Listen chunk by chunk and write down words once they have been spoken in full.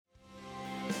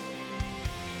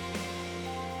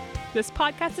This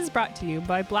podcast is brought to you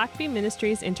by Blackaby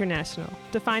Ministries International.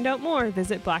 To find out more,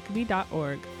 visit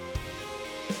blackaby.org.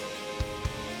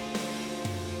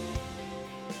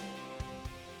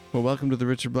 Well, welcome to the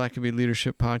Richard Blackaby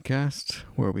Leadership Podcast,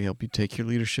 where we help you take your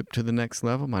leadership to the next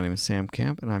level. My name is Sam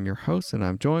Camp, and I'm your host, and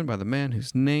I'm joined by the man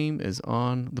whose name is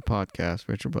on the podcast,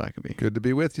 Richard Blackaby. Good to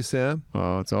be with you, Sam.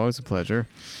 Oh, it's always a pleasure.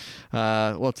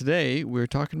 Well, today we're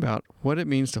talking about what it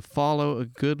means to follow a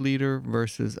good leader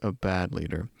versus a bad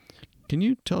leader. Can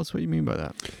you tell us what you mean by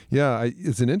that? Yeah,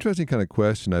 it's an interesting kind of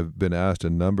question I've been asked a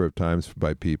number of times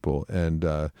by people.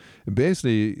 And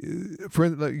basically,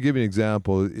 give you an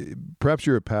example. Perhaps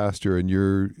you're a pastor and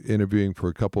you're interviewing for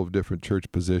a couple of different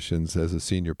church positions as a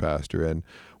senior pastor. And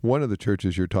one of the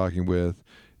churches you're talking with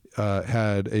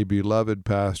had a beloved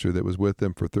pastor that was with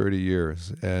them for 30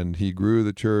 years. And he grew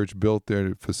the church, built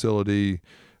their facility.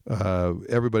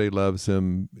 Everybody loves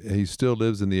him. He still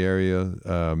lives in the area.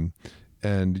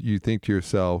 And you think to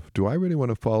yourself, do I really want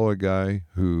to follow a guy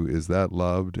who is that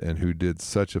loved and who did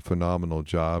such a phenomenal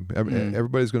job?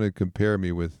 Everybody's going to compare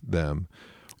me with them.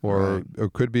 Or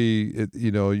could be,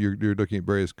 you're looking at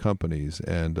various companies,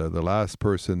 and the last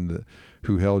person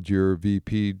who held your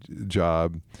VP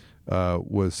job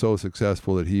was so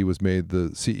successful that he was made the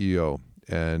CEO,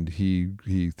 and he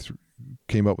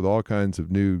came up with all kinds of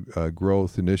new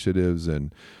growth initiatives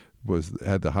and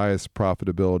had the highest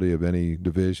profitability of any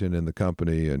division in the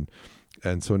company, and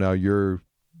so now you're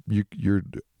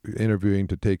interviewing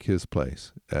to take his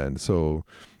place. And so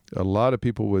a lot of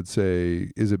people would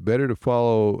say, is it better to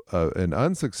follow an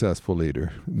unsuccessful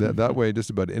leader? That way, just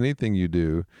about anything you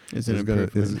do is going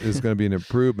to be an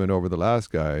improvement over the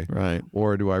last guy. Right.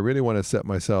 Or do I really want to set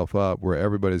myself up where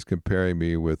everybody's comparing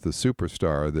me with the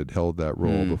superstar that held that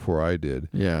role before I did?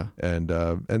 Yeah. And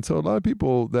so a lot of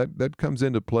people, that comes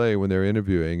into play when they're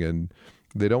interviewing, and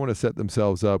they don't want to set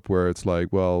themselves up where it's like,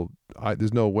 well,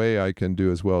 there's no way I can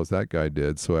do as well as that guy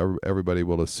did. So everybody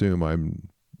will assume I'm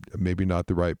maybe not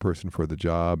the right person for the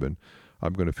job, and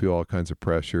I'm going to feel all kinds of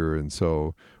pressure. And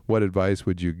so what advice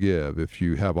would you give if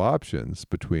you have options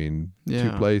between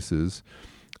two places?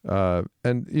 And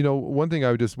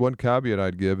one caveat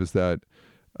I'd give is that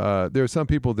there are some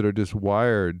people that are just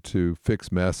wired to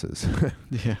fix messes.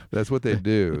 Yeah. That's what they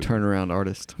do. Turnaround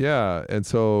artist. Yeah. And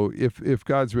so if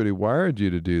God's really wired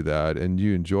you to do that and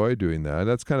you enjoy doing that,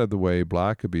 that's kind of the way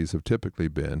Blackabys have typically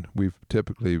been. We've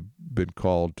typically been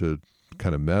called to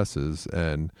kind of messes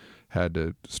and had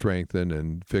to strengthen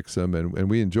and fix them, and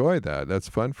we enjoy that. That's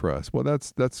fun for us. Well,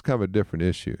 that's kind of a different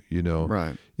issue,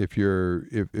 Right.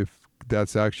 If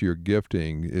that's actually your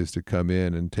gifting, is to come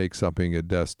in and take something at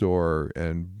death's door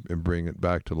and bring it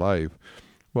back to life,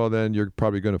 well, then you're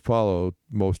probably going to follow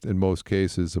in most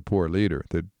cases a poor leader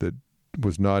that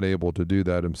was not able to do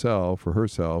that himself or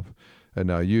herself, and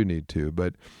now you need to.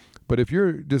 But if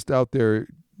you're just out there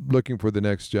looking for the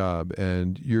next job,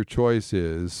 and your choice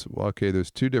is, well, okay, there's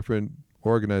two different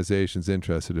organizations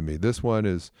interested in me. This one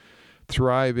is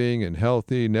thriving and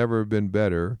healthy, never been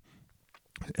better,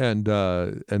 and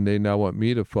they now want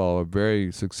me to follow a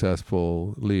very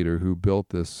successful leader who built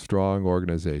this strong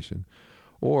organization.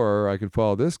 Or I could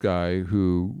follow this guy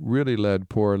who really led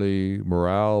poorly,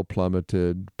 morale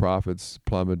plummeted, profits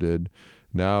plummeted.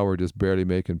 Now we're just barely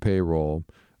making payroll.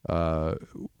 But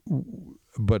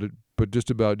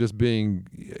just being,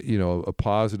 a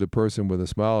positive person with a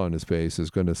smile on his face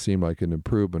is going to seem like an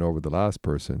improvement over the last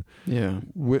person. Yeah.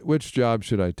 Which job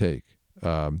should I take?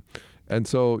 And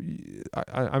so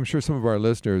I'm sure some of our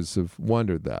listeners have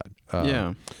wondered that.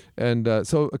 And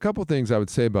so a couple things I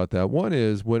would say about that. One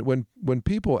is when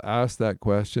people ask that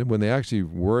question, when they actually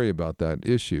worry about that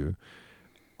issue,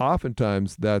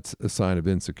 oftentimes that's a sign of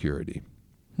insecurity.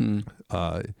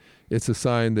 It's a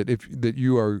sign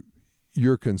that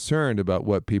you're concerned about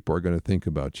what people are going to think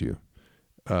about you.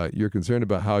 You're concerned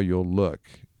about how you'll look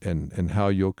and how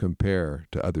you'll compare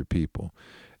to other people.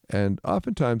 And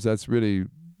oftentimes that's really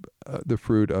the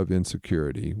fruit of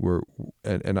insecurity.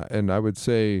 And I would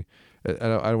say, I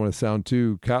don't want to sound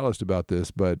too calloused about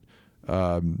this, but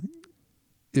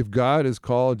if God has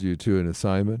called you to an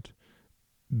assignment,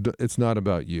 it's not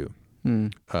about you.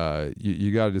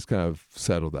 You got to just kind of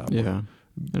settle that one. Yeah.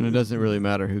 And it doesn't really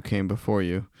matter who came before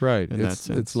you. Right.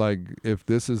 It's like, if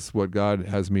this is what God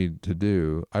has me to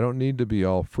do, I don't need to be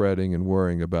all fretting and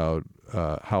worrying about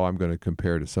how I'm going to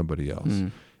compare to somebody else.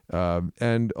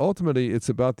 And ultimately, it's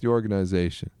about the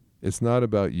organization. It's not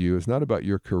about you. It's not about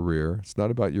your career. It's not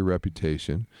about your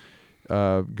reputation.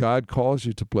 God calls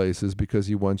you to places because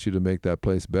he wants you to make that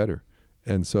place better.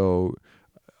 And so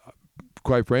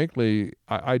quite frankly,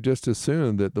 I just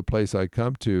assume that the place I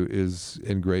come to is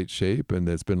in great shape and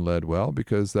it's been led well,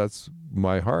 because that's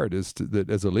my heart is that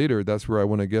as a leader, that's where I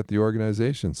want to get the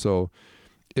organization. So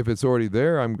if it's already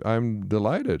there, I'm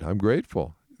delighted. I'm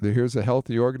grateful. Here's a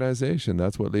healthy organization.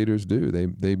 That's what leaders do.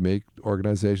 They make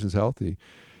organizations healthy.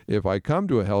 If I come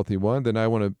to a healthy one, then I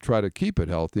want to try to keep it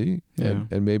healthy and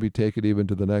maybe take it even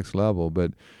to the next level.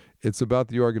 But it's about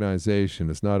the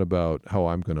organization. It's not about how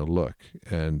I'm going to look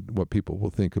and what people will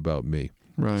think about me.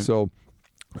 Right. So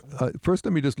first,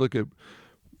 let me just look at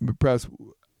perhaps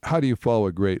how do you follow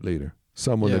a great leader?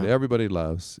 Someone that everybody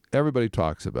loves, everybody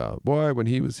talks about. Boy, when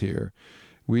he was here,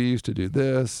 we used to do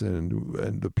this,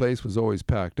 and the place was always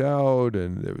packed out,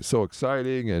 and it was so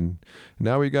exciting. And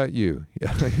now we got you.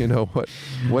 You know what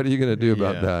are you going to do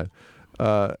about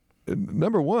that?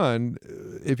 Number one,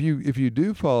 if you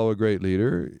do follow a great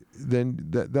leader, then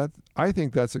that I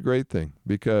think that's a great thing,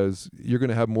 because you're going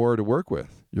to have more to work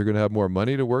with. You're going to have more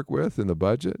money to work with in the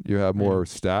budget. You have more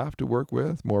staff to work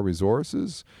with, more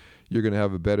resources. You're going to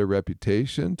have a better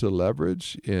reputation to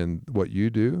leverage in what you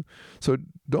do. So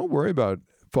don't worry about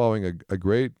following a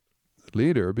great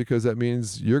leader, because that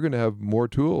means you're going to have more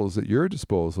tools at your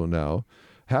disposal now.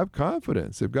 Have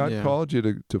confidence. If God called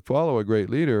you to follow a great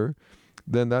leader,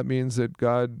 then that means that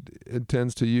God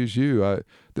intends to use you.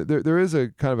 There is a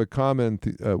kind of a common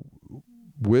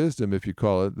wisdom, if you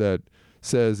call it, that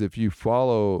says if you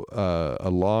follow a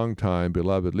long time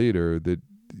beloved leader, that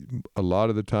a lot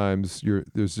of the times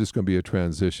there's just going to be a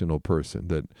transitional person,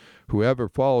 that whoever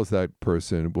follows that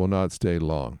person will not stay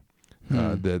long.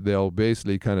 That they'll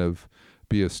basically kind of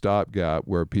be a stopgap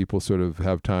where people sort of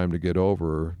have time to get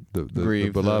over the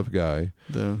beloved guy,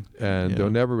 and they'll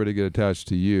never really get attached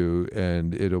to you,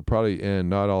 and it'll probably end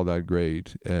not all that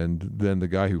great. And then the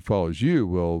guy who follows you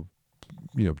will,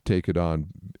 take it on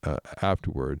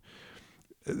afterward.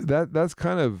 That's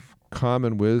kind of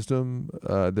common wisdom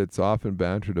that's often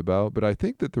bantered about. But I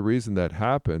think that the reason that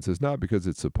happens is not because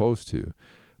it's supposed to,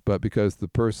 but because the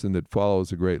person that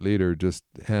follows a great leader just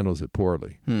handles it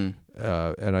poorly.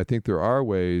 And I think there are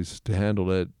ways to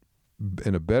handle it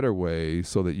in a better way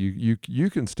so that you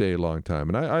can stay a long time.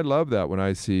 And I love that when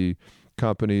I see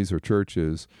companies or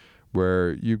churches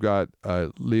where you've got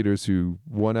leaders who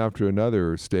one after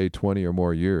another stay 20 or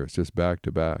more years, just back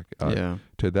to back.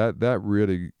 That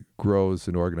really grows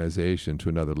an organization to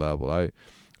another level.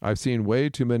 I've seen way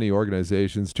too many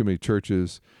organizations, too many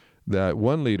churches, that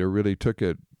one leader really took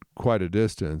it quite a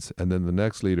distance, and then the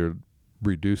next leader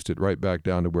reduced it right back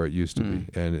down to where it used to be.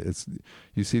 And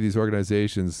you see these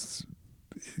organizations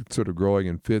sort of growing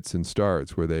in fits and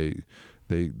starts, where they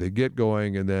get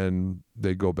going and then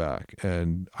they go back.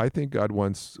 And I think God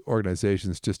wants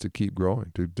organizations just to keep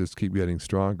growing, to just keep getting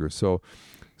stronger. So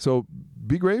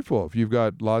be grateful if you've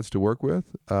got lots to work with.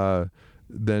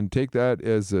 Then take that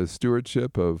as a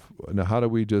stewardship of, now how do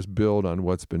we just build on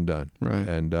what's been done, right?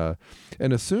 And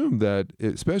assume that,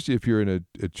 especially if you're in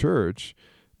a church,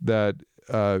 that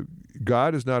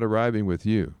God is not arriving with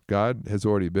you. God has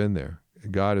already been there.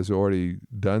 God has already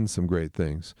done some great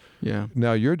things. Yeah.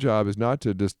 Now your job is not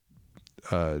to just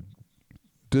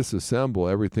disassemble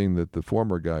everything that the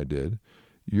former guy did.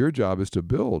 Your job is to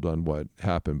build on what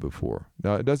happened before.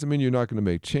 Now, it doesn't mean you're not going to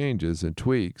make changes and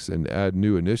tweaks and add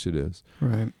new initiatives.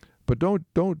 Right. But don't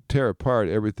tear apart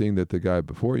everything that the guy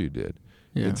before you did.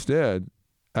 Yeah. Instead,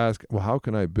 ask, well, how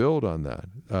can I build on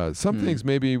that? Some things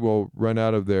maybe will run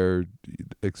out of their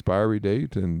expiry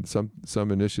date, and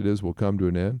some initiatives will come to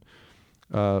an end.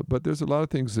 But there's a lot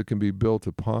of things that can be built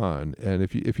upon. And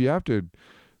if you have to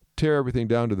tear everything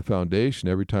down to the foundation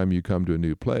every time you come to a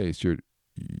new place, you're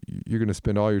going to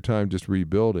spend all your time just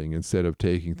rebuilding instead of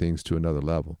taking things to another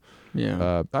level.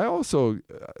 Yeah.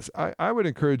 I would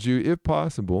encourage you, if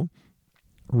possible,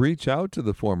 reach out to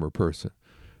the former person,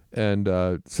 and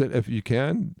if you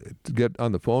can, get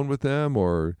on the phone with them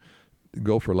or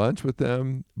go for lunch with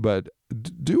them. But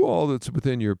do all that's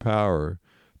within your power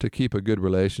to keep a good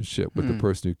relationship with the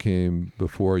person who came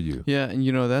before you. Yeah, and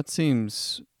that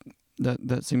seems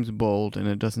bold, and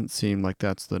it doesn't seem like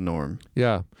that's the norm.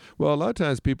 Yeah. Well, a lot of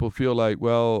times people feel like,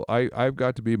 well, I've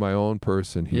got to be my own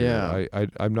person here. Yeah.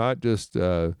 I'm not just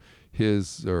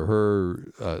his or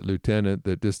her lieutenant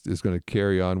that just is going to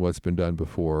carry on what's been done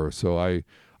before. So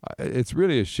it's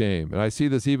really a shame. And I see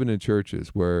this even in churches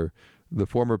where the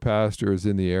former pastor is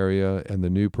in the area and the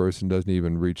new person doesn't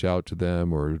even reach out to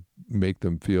them or make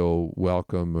them feel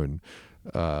welcome.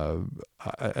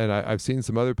 And I've seen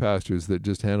some other pastors that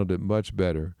just handled it much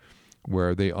better,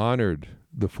 where they honored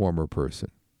the former person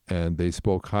and they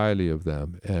spoke highly of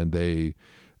them, and they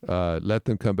let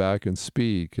them come back and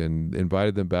speak and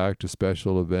invited them back to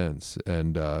special events,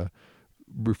 and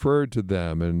referred to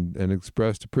them and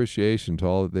expressed appreciation to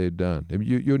all that they'd done.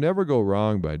 You'll never go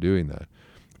wrong by doing that.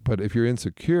 But if you're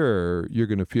insecure, you're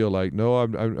going to feel like, no,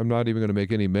 I'm not even going to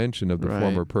make any mention of the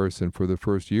former person for the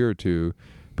first year or two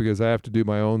because I have to do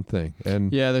my own thing.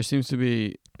 And yeah, there seems to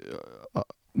be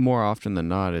more often than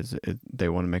not they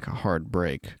want to make a hard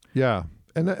break. Yeah,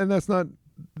 and that's not.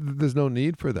 There's no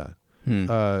need for that.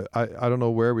 I don't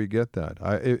know where we get that.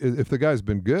 If the guy's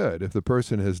been good, if the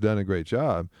person has done a great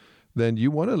job, then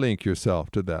you want to link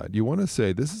yourself to that. You want to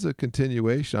say, this is a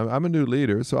continuation. I'm a new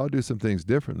leader, so I'll do some things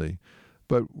differently.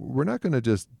 But we're not going to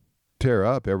just tear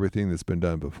up everything that's been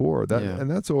done before.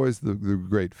 And that's always the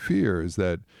great fear is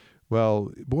that,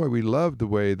 well, boy, we loved the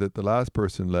way that the last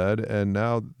person led, and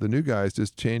now the new guy is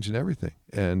just changing everything.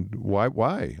 And why?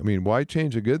 I mean, why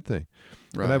change a good thing?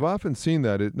 Right. And I've often seen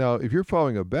that. Now, if you're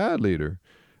following a bad leader,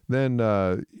 then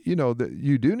that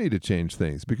you do need to change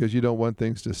things because you don't want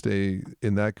things to stay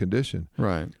in that condition.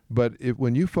 Right. But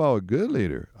when you follow a good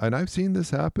leader, and I've seen this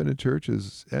happen in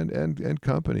churches and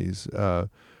companies,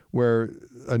 where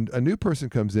a new person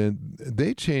comes in,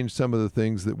 they change some of the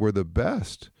things that were the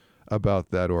best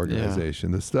about that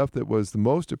organization, the stuff that was the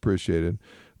most appreciated.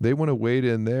 They want to wade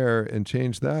in there and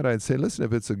change that. I'd say, listen,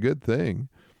 if it's a good thing,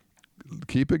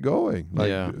 keep it going.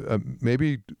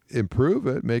 Maybe improve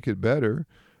it, make it better.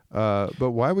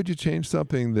 But why would you change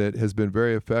something that has been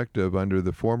very effective under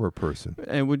the former person?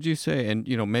 And would you say, and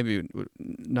maybe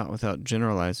not without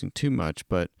generalizing too much,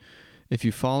 but if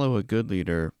you follow a good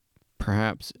leader,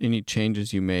 perhaps any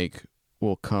changes you make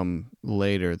will come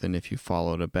later than if you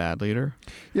followed a bad leader?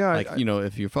 Yeah.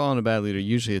 If you're following a bad leader,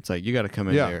 usually it's like you got to come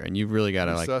in there and you've really got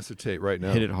to resuscitate right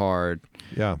now. Hit it hard.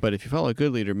 Yeah. But if you follow a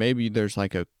good leader, maybe there's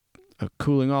like a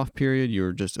cooling off period.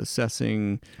 You're just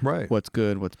assessing what's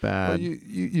good, what's bad. Well,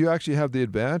 you actually have the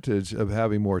advantage of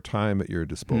having more time at your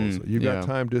disposal. You've got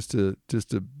time just to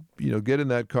get in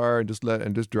that car and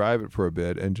just drive it for a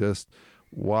bit and just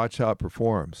watch how it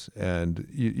performs. And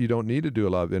you don't need to do a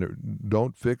lot of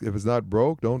don't fix if it's not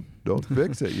broke. Don't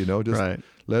fix it. Just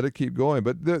let it keep going.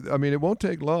 But it won't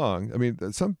take long. I mean,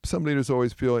 some leaders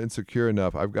always feel insecure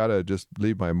enough. I've got to just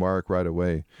leave my mark right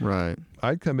away. Right.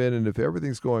 I'd come in, and if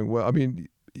everything's going well, I mean,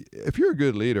 if you're a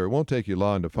good leader, it won't take you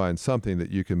long to find something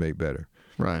that you can make better.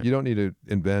 Right. You don't need to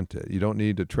invent it. You don't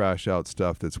need to trash out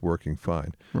stuff that's working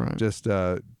fine. Right. Just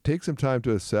take some time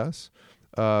to assess.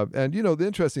 And the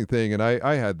interesting thing, and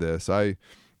I had this, I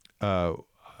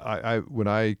when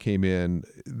I came in,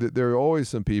 there are always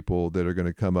some people that are going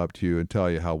to come up to you and tell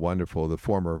you how wonderful the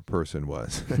former person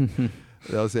was.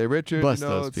 They'll say, Richard, bless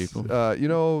those people.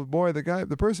 Boy,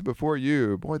 the person before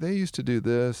you, boy, they used to do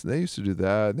this, and they used to do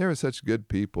that, and they were such good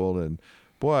people, and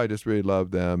boy, I just really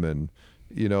loved them, and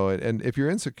if you're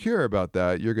insecure about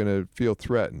that, you're going to feel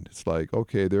threatened. It's like,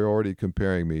 okay, they're already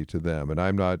comparing me to them, and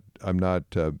I'm not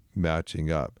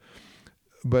matching up.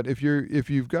 But if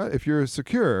you're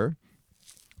secure,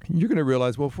 you're going to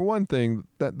realize, well, for one thing,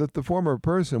 that the former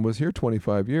person was here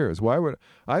 25 years.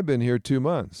 I've been here 2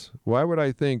 months. Why would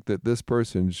I think that this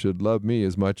person should love me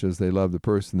as much as they love the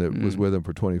person that was with them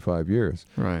for 25 years?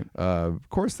 Right. Of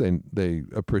course, they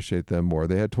appreciate them more.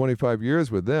 They had 25 years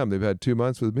with them. They've had 2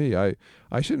 months with me. I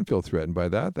shouldn't feel threatened by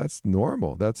that. That's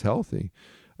normal. That's healthy.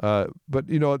 But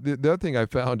the other thing I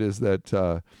found is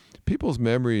that people's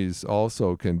memories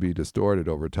also can be distorted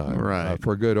over time,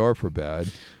 for good or for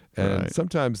bad. And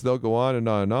sometimes they'll go on and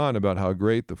on and on about how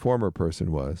great the former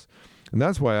person was. And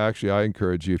that's why I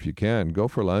encourage you, if you can, go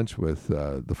for lunch with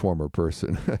the former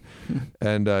person.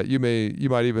 And you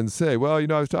might even say, well,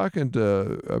 I was talking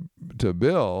to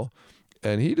Bill,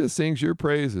 and he just sings your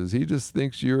praises. He just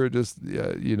thinks you're just,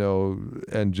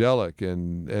 angelic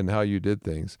and how you did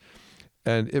things.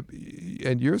 And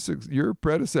your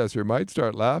predecessor might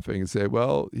start laughing and say,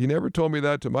 well, he never told me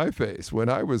that to my face. When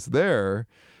I was there,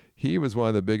 he was one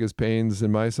of the biggest pains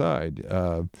in my side.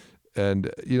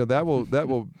 And it'll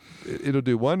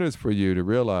do wonders for you to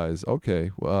realize,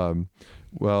 okay,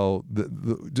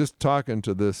 just talking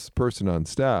to this person on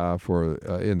staff or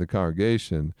in the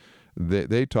congregation,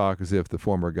 they talk as if the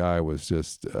former guy was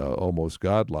just almost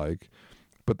godlike.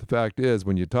 But the fact is,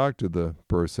 when you talk to the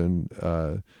person,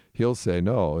 he'll say,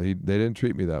 no, they didn't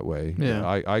treat me that way.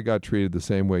 Yeah. I got treated the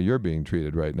same way you're being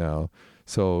treated right now.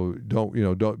 So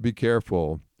don't be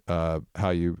careful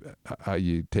how you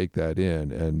take that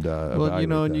in and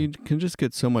and you can just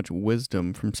get so much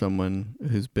wisdom from someone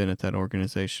who's been at that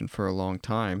organization for a long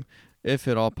time, if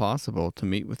at all possible, to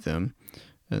meet with them.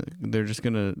 They're just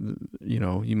gonna,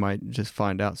 you might just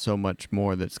find out so much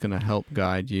more that's gonna help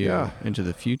guide you into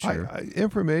the future.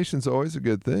 Information's always a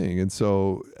good thing, and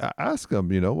so ask them.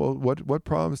 Well, what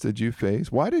problems did you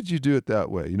face? Why did you do it that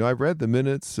way? I've read the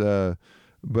minutes.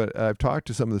 But I've talked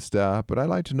to some of the staff, but I'd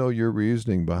like to know your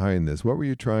reasoning behind this. What were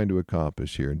you trying to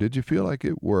accomplish here? And did you feel like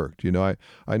it worked?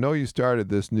 I know you started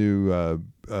this new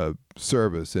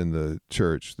service in the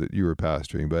church that you were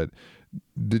pastoring, but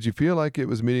did you feel like it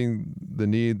was meeting the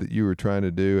need that you were trying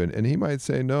to do? And he might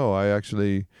say, no, I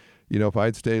actually, if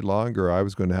I'd stayed longer, I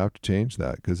was going to have to change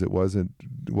that because it wasn't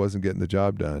getting the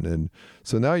job done. And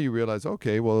so now you realize,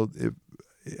 okay, well, if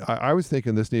I was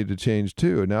thinking this needed to change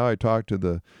too. And now I talked to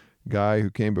the guy who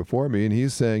came before me, and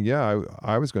he's saying, yeah,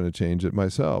 I was going to change it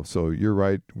myself. So you're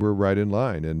right. We're right in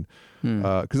line. And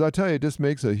because I tell you, it just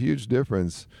makes a huge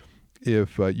difference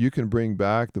if you can bring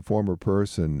back the former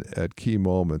person at key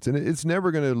moments. And it's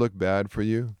never going to look bad for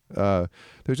you.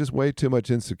 There's just way too much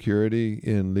insecurity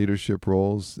in leadership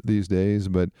roles these days.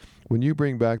 But when you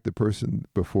bring back the person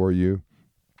before you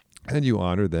and you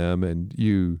honor them and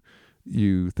you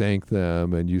thank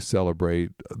them and you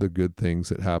celebrate the good things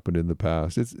that happened in the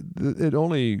past, it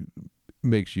only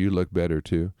makes you look better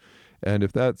too. And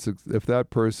if that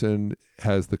person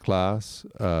has the class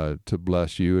to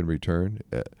bless you in return,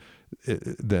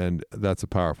 then that's a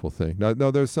powerful thing.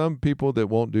 Now, there's some people that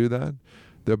won't do that.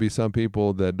 There'll be some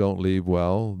people that don't leave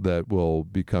well, that will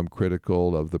become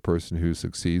critical of the person who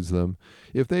succeeds them.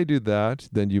 If they do that,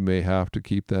 then you may have to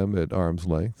keep them at arm's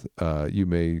length.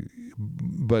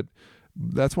 But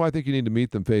that's why I think you need to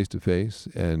meet them face to face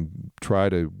and try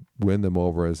to win them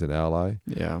over as an ally.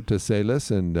 Yeah. To say,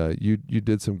 listen, you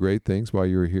did some great things while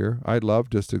you were here. I'd love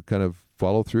just to kind of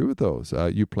follow through with those.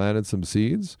 You planted some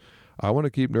seeds. I want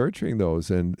to keep nurturing those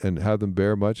and have them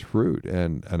bear much fruit.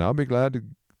 And I'll be glad to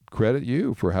credit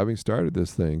you for having started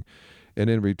this thing. And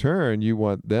in return, you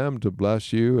want them to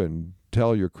bless you and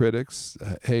tell your critics,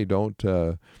 hey, don't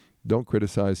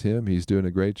criticize him. He's doing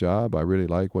a great job. I really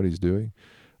like what he's doing.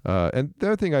 And the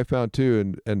other thing I found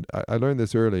too, and I learned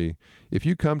this early, if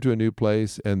you come to a new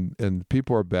place and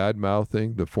people are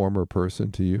bad-mouthing the former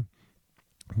person to you,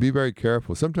 be very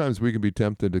careful. Sometimes we can be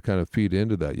tempted to kind of feed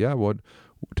into that. Yeah, well,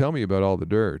 tell me about all the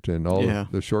dirt and all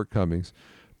the shortcomings.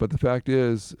 But the fact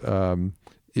is,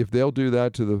 if they'll do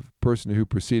that to the person who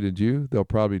preceded you, they'll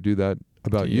probably do that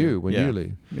about you when you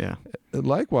leave. Yeah. And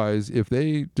likewise, if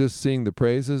they just sing the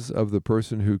praises of the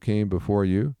person who came before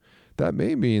you, that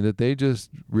may mean that they just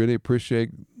really appreciate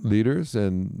leaders,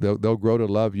 and they'll grow to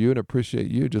love you and appreciate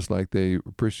you just like they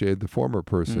appreciate the former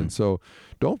person. So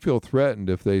don't feel threatened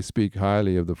if they speak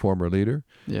highly of the former leader.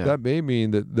 Yeah. That may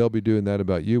mean that they'll be doing that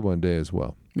about you one day as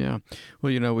well. Yeah.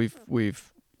 Well,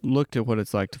 we've looked at what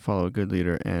it's like to follow a good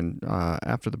leader, and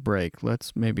after the break,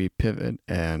 let's maybe pivot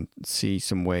and see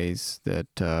some ways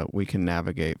that we can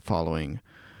navigate following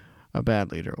a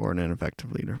bad leader or an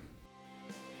ineffective leader.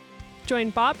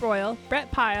 Join Bob Royal,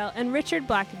 Brett Pyle, and Richard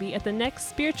Blackaby at the next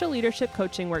Spiritual Leadership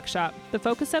Coaching Workshop. The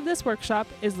focus of this workshop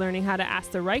is learning how to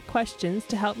ask the right questions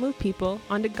to help move people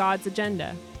onto God's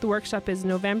agenda. The workshop is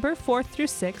November 4th through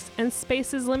 6th, and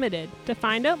space is limited. To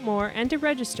find out more and to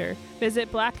register, visit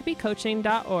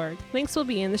blackabycoaching.org. Links will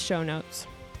be in the show notes.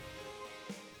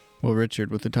 Well, Richard,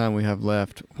 with the time we have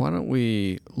left, why don't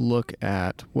we look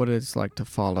at what it's like to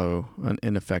follow an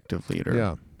ineffective leader?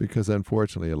 Yeah, because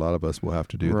unfortunately, a lot of us will have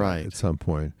to do Right. that at some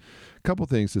point. A couple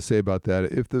things to say about that.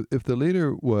 If the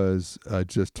leader was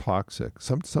just toxic,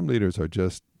 some leaders are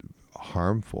just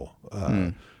harmful.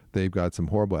 They've got some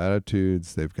horrible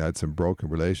attitudes. They've got some broken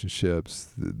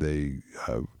relationships. They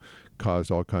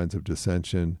caused all kinds of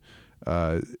dissension.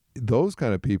 Those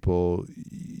kind of people,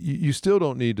 you still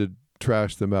don't need to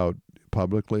trash them out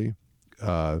publicly.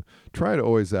 Try to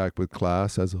always act with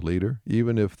class as a leader,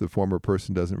 even if the former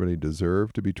person doesn't really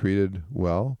deserve to be treated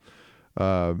well.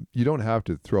 You don't have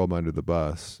to throw them under the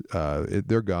bus.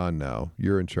 They're gone now.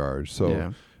 You're in charge.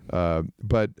 So,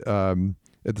 but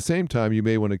at the same time, you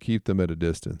may want to keep them at a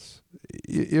distance.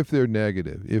 If they're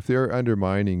negative, if they're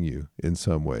undermining you in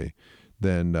some way,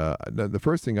 then the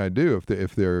first thing I do,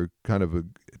 if they're kind of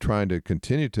trying to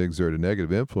continue to exert a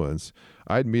negative influence,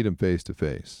 I'd meet them face to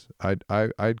face.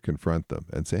 I'd confront them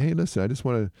and say, hey, listen, I just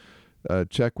want to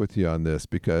check with you on this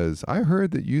because I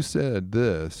heard that you said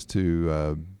this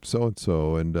to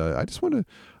so-and-so, and I just want to,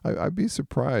 I'd be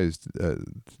surprised that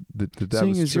Seeing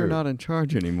was as true. you're not in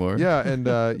charge anymore. Yeah, and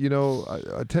I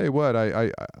tell you what,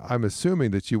 I'm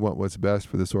assuming that you want what's best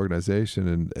for this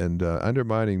organization, and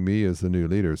undermining me as the new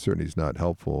leader certainly is not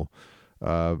helpful.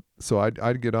 So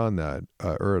I'd get on that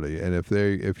early, and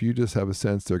if you just have a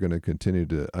sense they're going to continue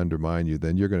to undermine you,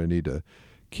 then you're going to need to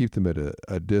keep them at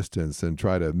a distance and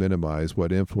try to minimize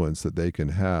what influence that they can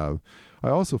have. I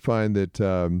also find that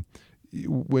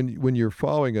when you're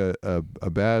following a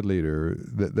bad leader,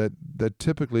 that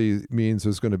typically means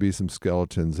there's going to be some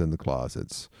skeletons in the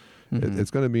closets.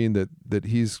 It's going to mean that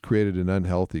he's created an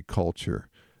unhealthy culture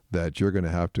that you're going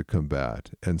to have to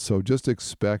combat. And so just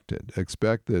expect it.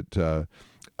 Expect that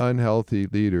unhealthy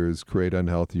leaders create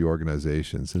unhealthy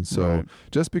organizations. And so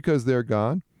just because they're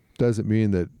gone doesn't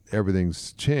mean that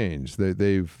everything's changed.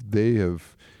 They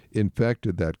have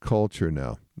infected that culture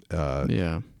now.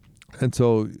 And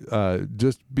so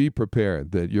just be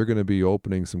prepared that you're going to be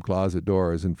opening some closet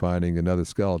doors and finding another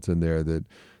skeleton there that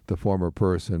the former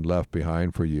person left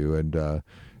behind for you.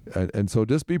 And so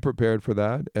just be prepared for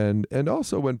that. And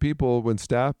also when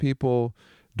staff people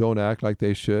don't act like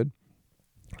they should,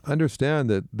 understand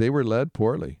that they were led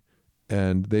poorly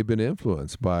and they've been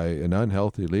influenced by an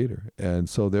unhealthy leader. And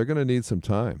so they're going to need some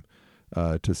time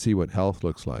to see what health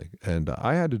looks like. And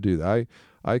I had to do that.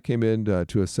 I came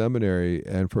to a seminary,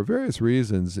 and for various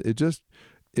reasons,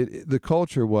 the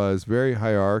culture was very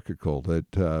hierarchical,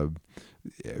 that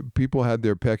people had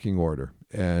their pecking order,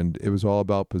 and it was all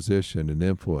about position and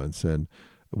influence and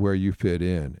where you fit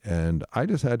in. And I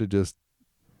just had to just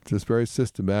very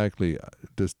systematically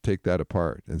just take that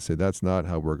apart and say, that's not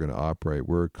how we're going to operate.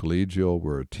 We're collegial,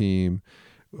 we're a team.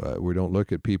 We don't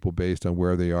look at people based on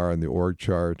where they are in the org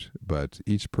chart, but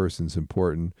each person's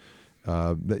important.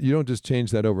 That you don't just change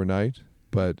that overnight,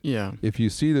 but if you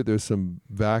see that there's some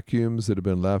vacuums that have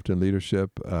been left in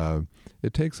leadership,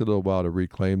 it takes a little while to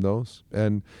reclaim those.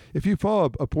 And if you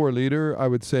follow a poor leader, I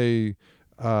would say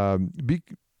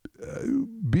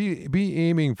be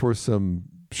aiming for some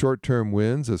short-term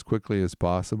wins as quickly as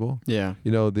possible. Yeah.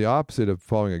 The opposite of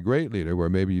following a great leader, where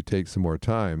maybe you take some more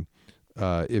time.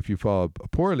 If you follow a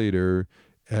poor leader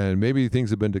and maybe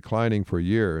things have been declining for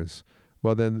years,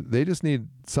 well, then they just need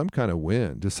some kind of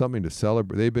win, just something to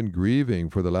celebrate. They've been grieving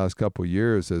for the last couple of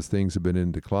years as things have been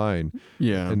in decline.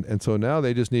 Yeah. And so now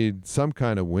they just need some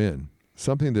kind of win,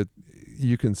 something that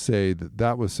you can say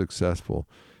that was successful,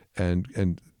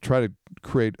 and try to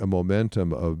create a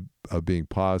momentum of being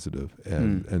positive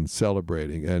and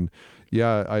celebrating. And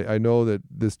I know that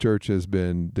this church has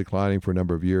been declining for a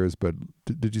number of years, but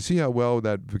did you see how well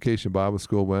that Vacation Bible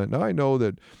School went? Now, I know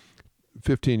that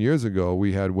 15 years ago,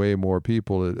 we had way more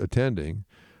people attending.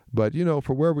 But,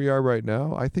 for where we are right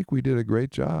now, I think we did a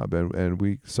great job. And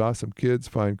we saw some kids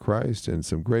find Christ and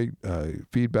some great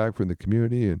feedback from the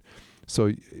community. And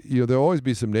so, there'll always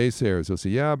be some naysayers. They'll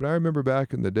say, yeah, but I remember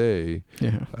back in the day.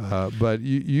 Yeah. But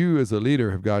you as a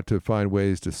leader have got to find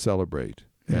ways to celebrate.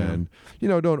 Yeah. And,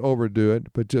 don't overdo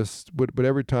it, but but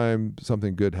every time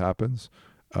something good happens,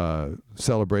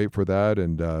 celebrate for that.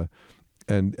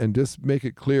 And just make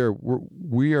it clear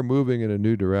we are moving in a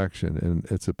new direction, and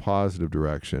it's a positive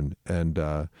direction. And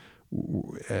I'm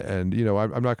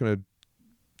not going to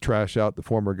trash out the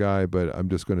former guy, but I'm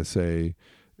just going to say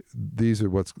this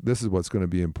is what's going to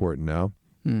be important now.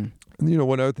 And,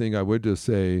 one other thing I would just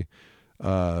say,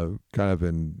 kind of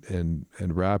in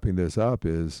wrapping this up,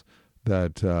 is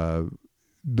that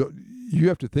you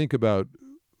have to think about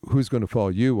who's going to follow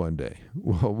you one day.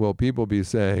 Will people be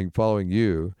following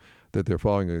you, that they're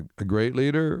following a great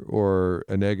leader or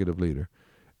a negative leader?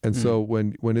 And so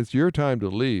when it's your time to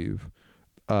leave,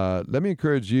 let me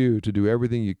encourage you to do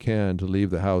everything you can to leave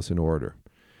the house in order.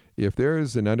 If there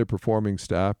is an underperforming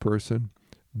staff person,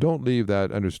 don't leave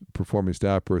that underperforming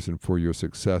staff person for your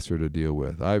successor to deal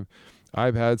with.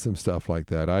 I've had some stuff like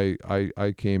that.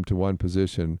 I came to one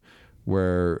position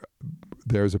where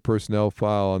there's a personnel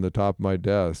file on the top of my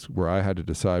desk where I had to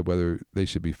decide whether they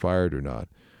should be fired or not.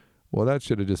 Well, that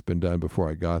should have just been done before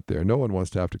I got there. No one wants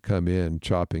to have to come in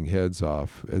chopping heads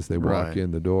off as they walk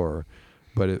in the door.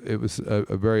 But it was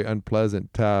a very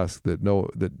unpleasant task that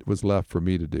was left for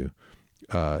me to do.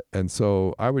 And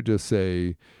so I would just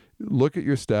say, look at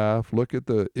your staff, look at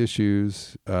the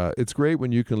issues. It's great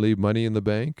when you can leave money in the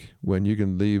bank, when you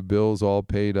can leave bills all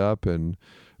paid up and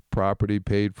property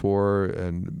paid for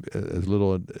and as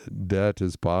little debt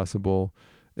as possible.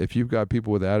 If you've got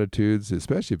people with attitudes,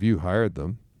 especially if you hired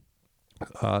them,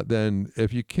 then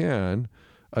if you can,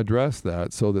 address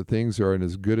that so that things are in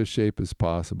as good a shape as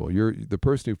possible. The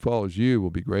person who follows you will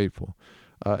be grateful.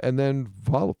 And then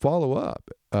follow up.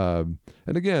 And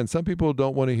again, some people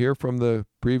don't want to hear from the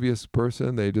previous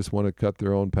person. They just want to cut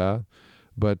their own path.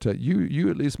 But you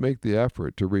at least make the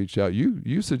effort to reach out.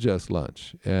 You suggest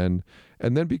lunch. And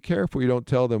then be careful you don't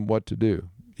tell them what to do.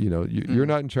 You're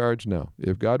not in charge now.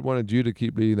 If God wanted you to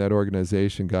keep leading that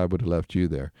organization, God would have left you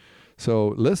there. So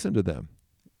listen to them.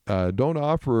 Don't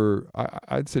offer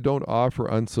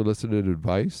unsolicited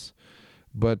advice.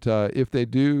 But if they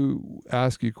do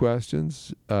ask you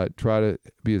questions, try to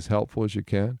be as helpful as you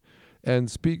can, and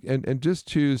speak and just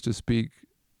choose to speak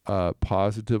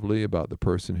positively about the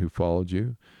person who followed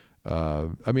you.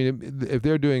 I mean, if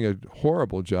they're doing a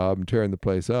horrible job and tearing the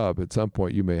place up, at some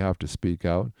point you may have to speak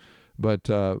out. But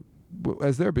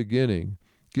as they're beginning,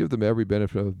 give them every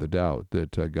benefit of the doubt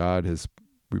that God has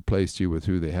replaced you with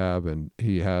who they have, and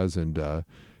He has, and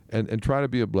try to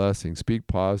be a blessing. Speak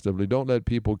positively. Don't let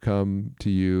people come to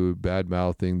you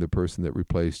bad-mouthing the person that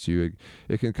replaced you.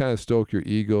 It can kind of stoke your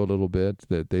ego a little bit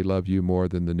that they love you more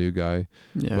than the new guy.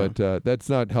 Yeah. But that's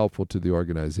not helpful to the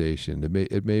organization.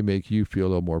 It may make you feel a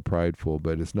little more prideful,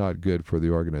 but it's not good for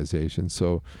the organization.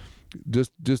 So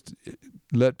just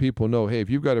let people know, hey, if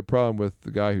you've got a problem with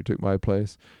the guy who took my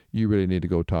place, you really need to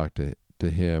go talk to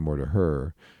him or to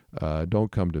her.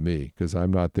 Don't come to me, because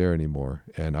I'm not there anymore,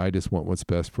 and I just want what's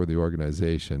best for the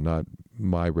organization, not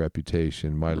my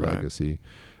reputation, my legacy.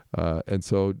 And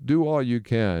so do all you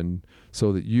can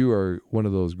so that you are one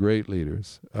of those great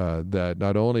leaders that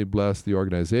not only bless the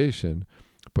organization,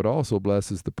 but also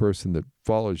blesses the person that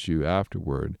follows you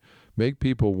afterward. Make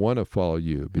people want to follow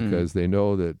you because they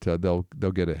know that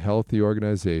they'll get a healthy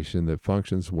organization that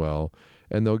functions well,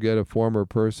 and they'll get a former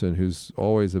person who's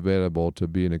always available to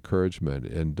be an encouragement.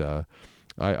 And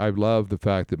I love the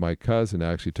fact that my cousin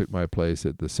actually took my place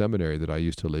at the seminary that I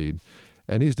used to lead,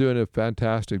 and he's doing a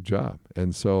fantastic job.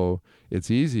 And so it's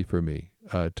easy for me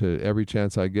to every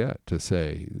chance I get to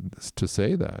say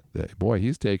that boy,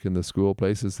 he's taken the school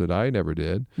places that I never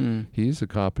did. He's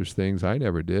accomplished things I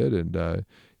never did, and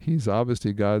he's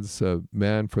obviously God's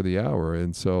man for the hour.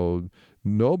 And so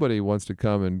nobody wants to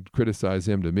come and criticize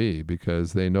him to me,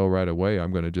 because they know right away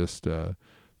I'm going to just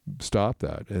stop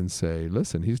that and say,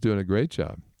 listen, he's doing a great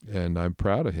job, and I'm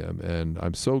proud of him, and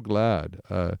I'm so glad.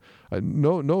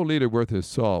 No leader worth his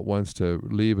salt wants to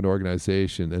leave an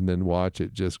organization and then watch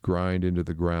it just grind into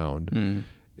the ground.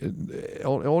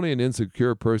 Only an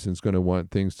insecure person is going to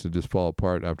want things to just fall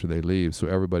apart after they leave, so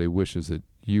everybody wishes that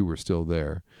you were still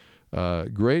there.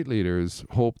 Great leaders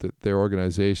hope that their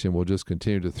organization will just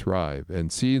continue to thrive,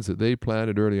 and seeds that they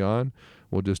planted early on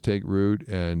will just take root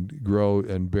and grow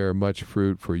and bear much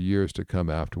fruit for years to come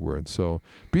afterwards. So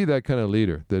be that kind of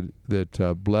leader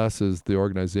that blesses the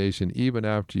organization even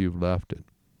after you've left it.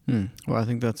 Well, I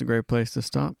think that's a great place to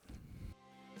stop.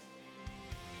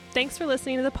 Thanks for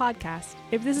listening to the podcast.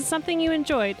 If this is something you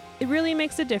enjoyed, it really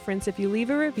makes a difference if you leave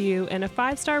a review and a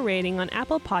 5-star rating on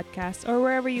Apple Podcasts or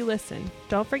wherever you listen.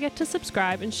 Don't forget to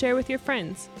subscribe and share with your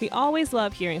friends. We always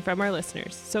love hearing from our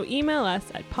listeners, so email us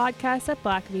at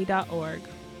podcast@blackaby.org.